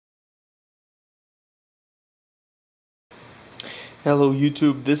Hello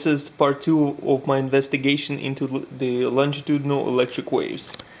YouTube, this is part 2 of my investigation into the longitudinal electric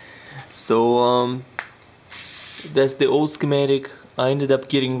waves. So that's the old schematic. I ended up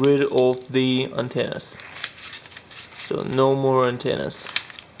getting rid of the antennas. So no more antennas.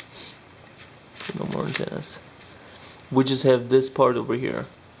 No more antennas. We just have this part over here.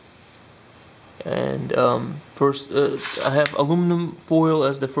 And first I have aluminum foil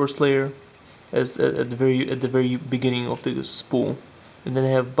as the first layer, as at the very beginning of the spool, and then I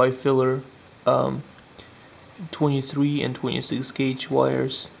have bifiller 23 and 26 gauge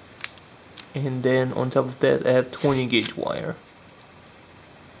wires, and then on top of that I have 20 gauge wire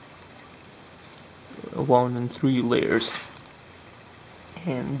wound in 3 layers,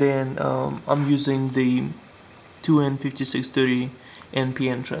 and then I'm using the 2N5630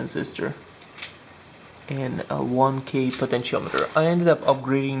 NPN transistor and a 1K potentiometer. I ended up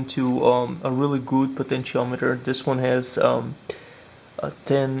upgrading to a really good potentiometer. This one has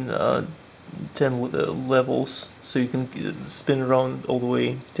 10 levels, so you can spin around all the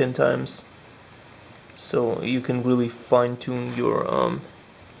way 10 times, so you can really fine-tune your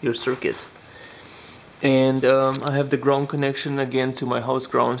circuit. And I have the ground connection again to my house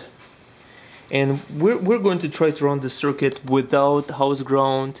ground, and we're going to try to run the circuit without house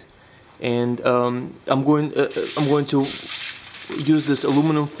ground. And I'm going to use this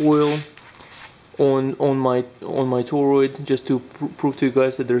aluminum foil on my toroid, just to prove to you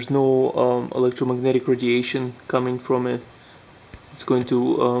guys that there's no electromagnetic radiation coming from it. It's going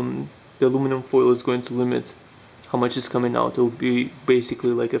to the aluminum foil is going to limit how much is coming out. It will be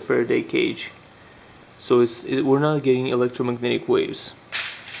basically like a Faraday cage, so we're not getting electromagnetic waves.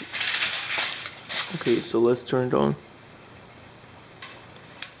 Okay, so let's turn it on.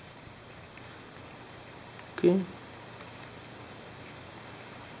 Okay.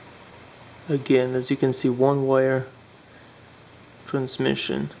 Again, as you can see, one wire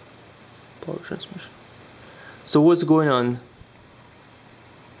transmission, power transmission. So what's going on?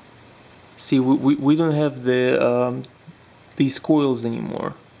 See, we don't have the these coils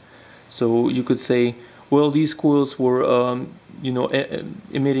anymore. So you could say, well, these coils were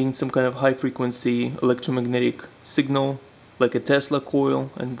emitting some kind of high frequency electromagnetic signal, like a Tesla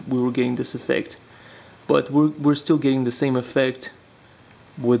coil, and we were getting this effect. But we're still getting the same effect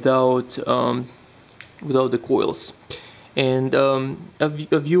without the coils. And a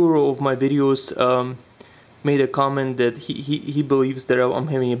viewer of my videos made a comment that he believes that I'm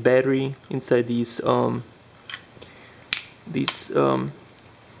having a battery inside these little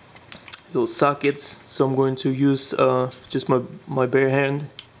sockets. So I'm going to use just my bare hand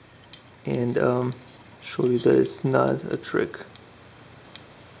and show you that it's not a trick.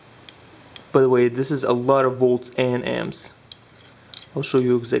 By the way, this is a lot of volts and amps. I'll show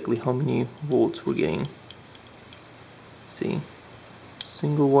you exactly how many volts we're getting. See,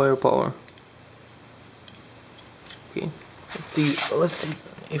 single wire power. Okay, let's see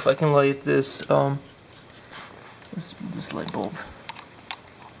if I can light this this light bulb.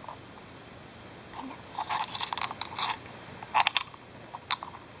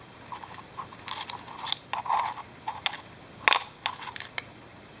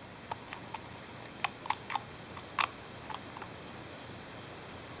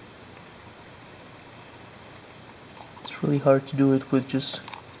 Really hard to do it with just...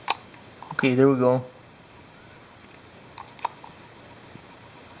 Okay, there we go.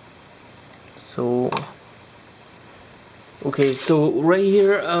 So okay, so right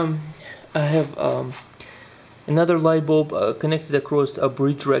here I have another light bulb connected across a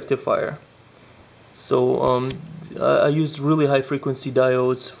bridge rectifier. So I used really high frequency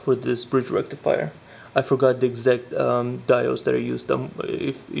diodes for this bridge rectifier. I forgot the exact diodes that I used.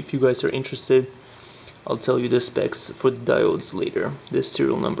 If you guys are interested, I'll tell you the specs for the diodes later, the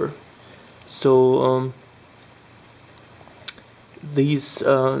serial number. So this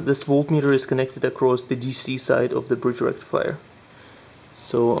voltmeter is connected across the DC side of the bridge rectifier.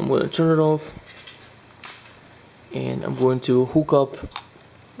 So I'm going to turn it off, and I'm going to hook up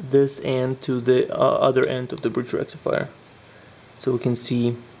this end to the other end of the bridge rectifier, so we can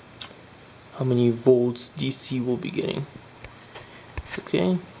see how many volts DC we'll be getting.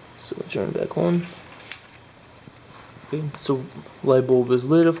 Okay, so turn it back on. Okay, so light bulb is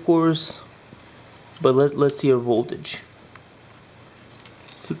lit, of course, but let's see our voltage.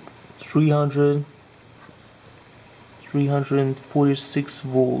 So 346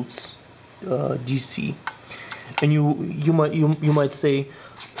 volts DC, and you might say,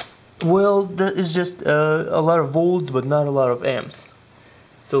 well, that is just a lot of volts, but not a lot of amps.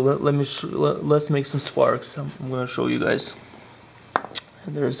 So let's make some sparks. I'm gonna show you guys.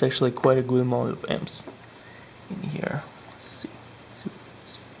 And there's actually quite a good amount of amps in here. Let's see.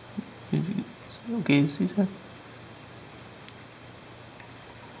 Okay, see that?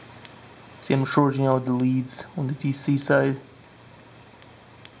 See, I'm shorting out the leads on the DC side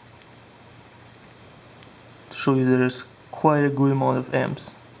to show you there's quite a good amount of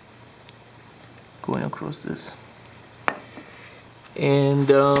amps going across this. And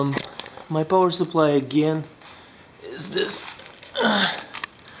my power supply again is this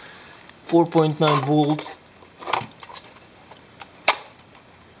 4.9 volts.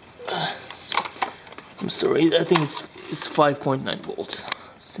 I'm sorry, I think it's 5.9 volts.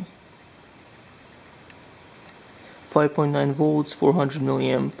 Let's see. 5.9 volts, 400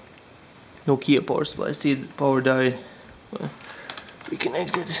 milliamp Nokia power supply. See, the power died.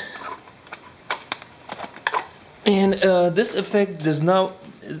 Reconnected. And this effect does not.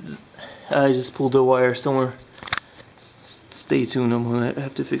 I just pulled the wire somewhere. Stay tuned, I'm gonna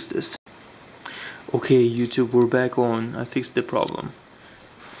have to fix this. Okay, YouTube, we're back on. I fixed the problem.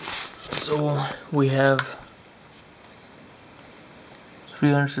 So we have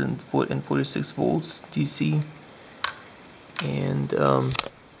 346 volts DC, and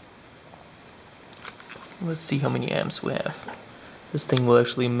let's see how many amps we have. This thing will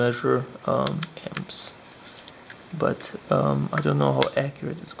actually measure amps, but I don't know how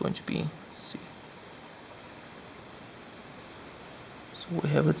accurate it's going to be. Let's see. So we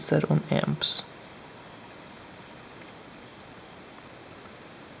have it set on amps.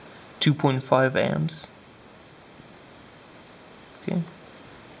 2.5 amps. Okay.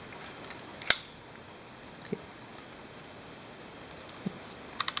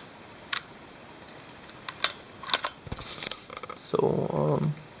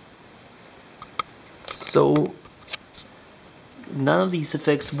 So none of these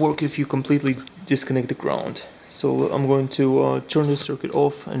effects work if you completely disconnect the ground. So I'm going to turn the circuit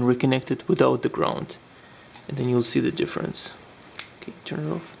off and reconnect it without the ground, and then you'll see the difference. Okay, turn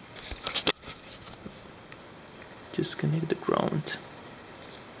it off. Disconnect the ground.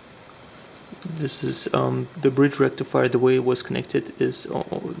 This is the bridge rectifier. The way it was connected is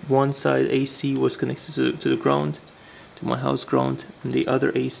one side AC was connected to the ground, to my house ground, and the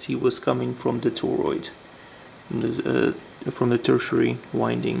other AC was coming from the toroid, from the tertiary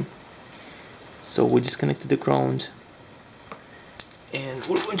winding. So we disconnected the ground, and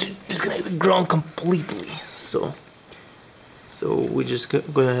we're going to disconnect the ground completely. So we're just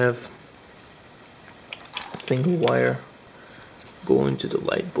gonna have a single wire going to the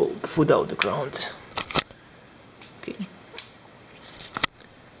light bulb without the ground. Okay.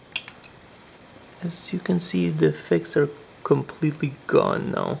 As you can see, the effects are completely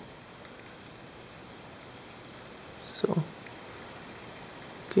gone now. So,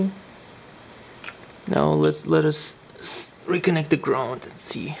 okay. Now let us reconnect the ground and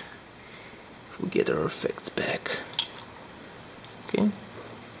see if we get our effects back. Okay.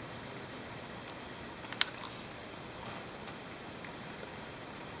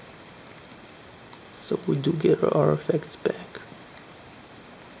 So we do get our effects back.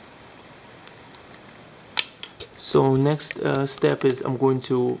 So next step is I'm going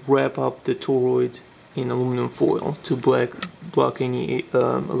to wrap up the toroid in aluminum foil to block any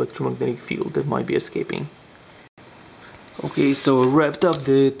electromagnetic field that might be escaping. Okay, so I wrapped up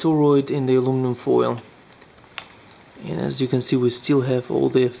the toroid in the aluminum foil, and as you can see we still have all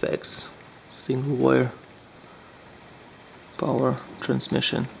the effects. Single wire power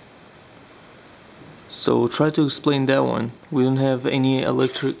transmission. So try to explain that one. We don't have any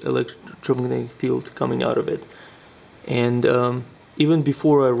electromagnetic field coming out of it. And even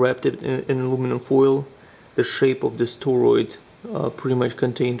before I wrapped it in aluminum foil, the shape of this toroid pretty much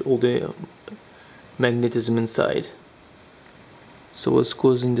contained all the magnetism inside. So it's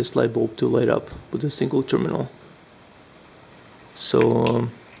causing this light bulb to light up with a single terminal. So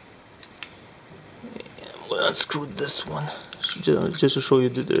I'm gonna unscrew this one just to show you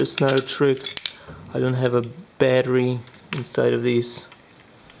that it's not a trick. I don't have a battery inside of these.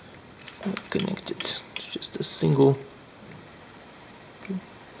 I'm connected to just a single. Okay.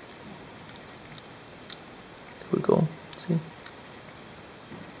 There we go. See?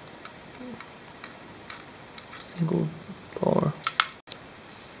 Single power.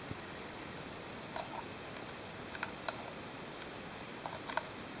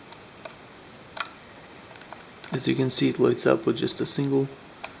 As you can see, it lights up with just a single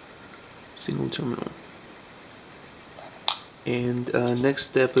terminal. And next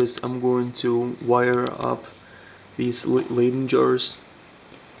step is I'm going to wire up these Leyden jars,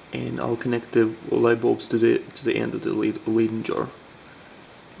 and I'll connect the light bulbs to the end of the Leyden jar.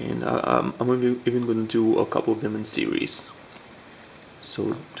 And I'm even going to do a couple of them in series,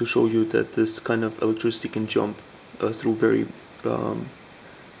 so to show you that this kind of electricity can jump through very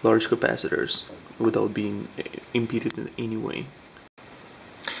large capacitors without being impeded in any way.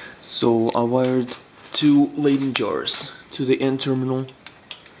 So I wired two Leyden jars to the N terminal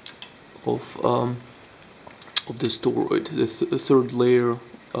of this toroid. The third layer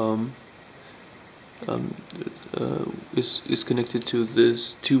is connected to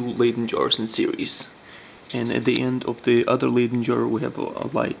these two Leyden jars in series, and at the end of the other Leyden jar we have a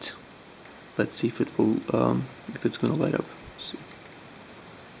light. Let's see if it will if it's gonna light up.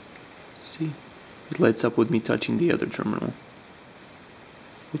 See, it lights up with me touching the other terminal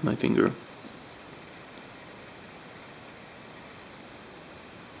with my finger.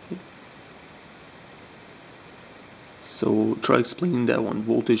 So try explaining that one.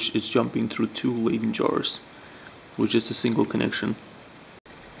 Voltage is jumping through two Leyden jars with just a single connection.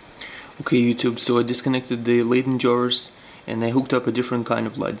 Okay YouTube, so I disconnected the Leyden jars and I hooked up a different kind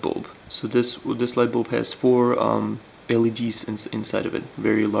of light bulb. So this light bulb has four LEDs inside of it,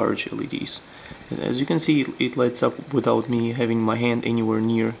 very large LEDs. And as you can see, it lights up without me having my hand anywhere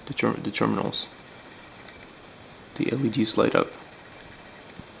near the terminals. The LEDs light up.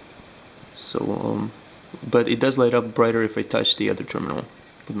 So but it does light up brighter if I touch the other terminal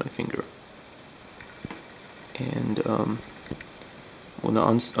with my finger. And I'm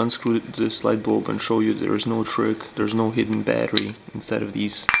gonna unscrew this light bulb and show you there is no trick, there's no hidden battery inside of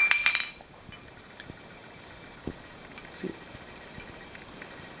these.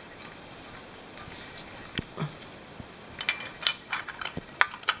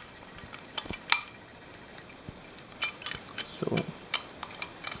 So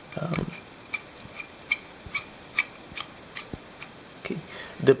okay,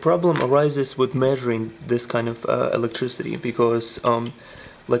 the problem arises with measuring this kind of electricity because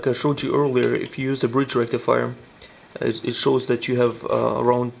like I showed you earlier, if you use a bridge rectifier, it shows that you have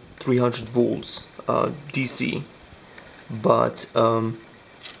around 300 volts DC, but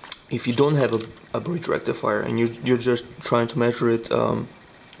if you don't have a bridge rectifier and you're just trying to measure it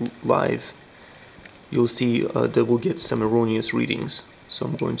live, you'll see that we'll get some erroneous readings. So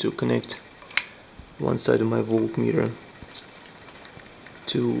I'm going to connect one side of my voltmeter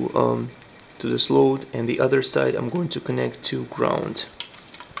to this load, and the other side I'm going to connect to ground,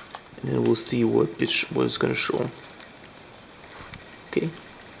 and then we'll see what it's going to show. Okay,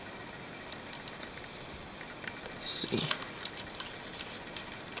 let's see.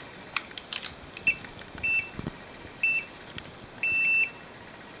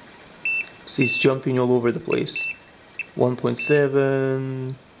 See, it's jumping all over the place.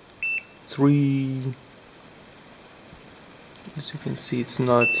 1.7, 3. As you can see, it's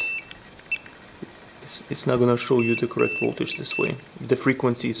not gonna show you the correct voltage this way. The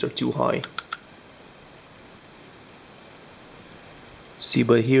frequencies are too high. See,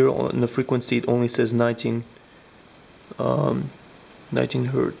 by here on the frequency it only says 19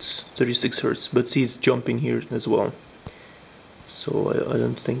 hertz, 36 hertz, but see, it's jumping here as well. So I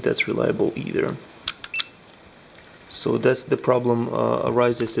don't think that's reliable either. So that's the problem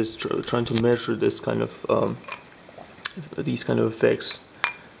arises is trying to measure this kind of these kind of effects,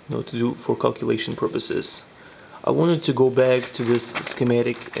 you know, to do for calculation purposes. I wanted to go back to this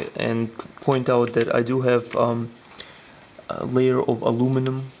schematic and point out that I do have a layer of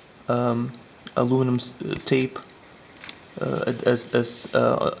aluminum tape at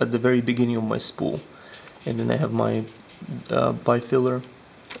the very beginning of my spool, and then I have my bifiller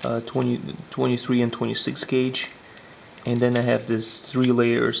 23 and 26 gauge, and then I have this 3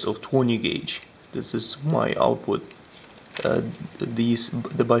 layers of 20 gauge. This is my output.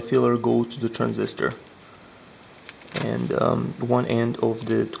 The bifiller go to the transistor, and one end of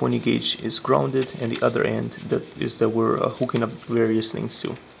the 20 gauge is grounded, and the other end that we're hooking up various things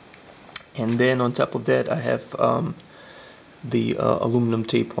to. And then on top of that I have the aluminum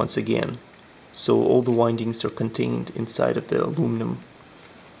tape once again. So all the windings are contained inside of the aluminum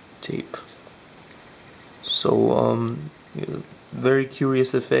tape. So very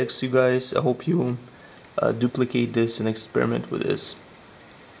curious effects, you guys. I hope you duplicate this and experiment with this.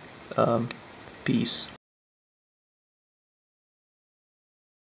 Peace.